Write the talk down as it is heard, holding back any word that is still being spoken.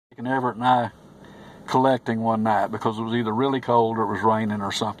and Everett and I collecting one night because it was either really cold or it was raining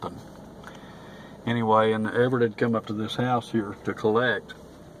or something. Anyway, and Everett had come up to this house here to collect,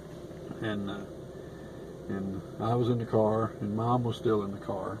 and I was in the car, and Mom was still in the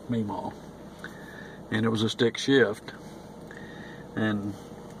car, Meemaw, and it was a stick shift, and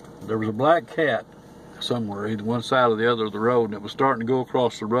there was a black cat somewhere, either one side or the other of the road, and it was starting to go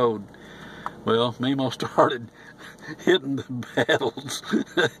across the road. Well, Meemaw started hitting the paddles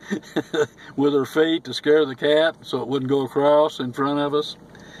with her feet to scare the cat so it wouldn't go across in front of us.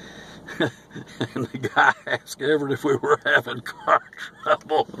 And the guy asked Everett if we were having car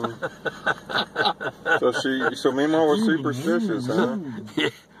trouble. So Meemaw was superstitious, huh? Yeah,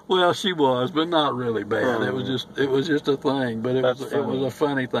 well, she was, but not really bad. It was just a thing, but it was a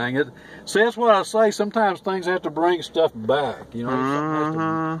funny thing. See, that's what I say. Sometimes things have to bring stuff back. You know, something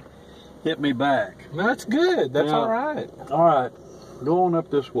has to hit me back. That's good. That's all right. All right, go on up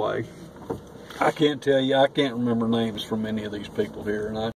this way. I can't tell you. I can't remember names from any of these people here, and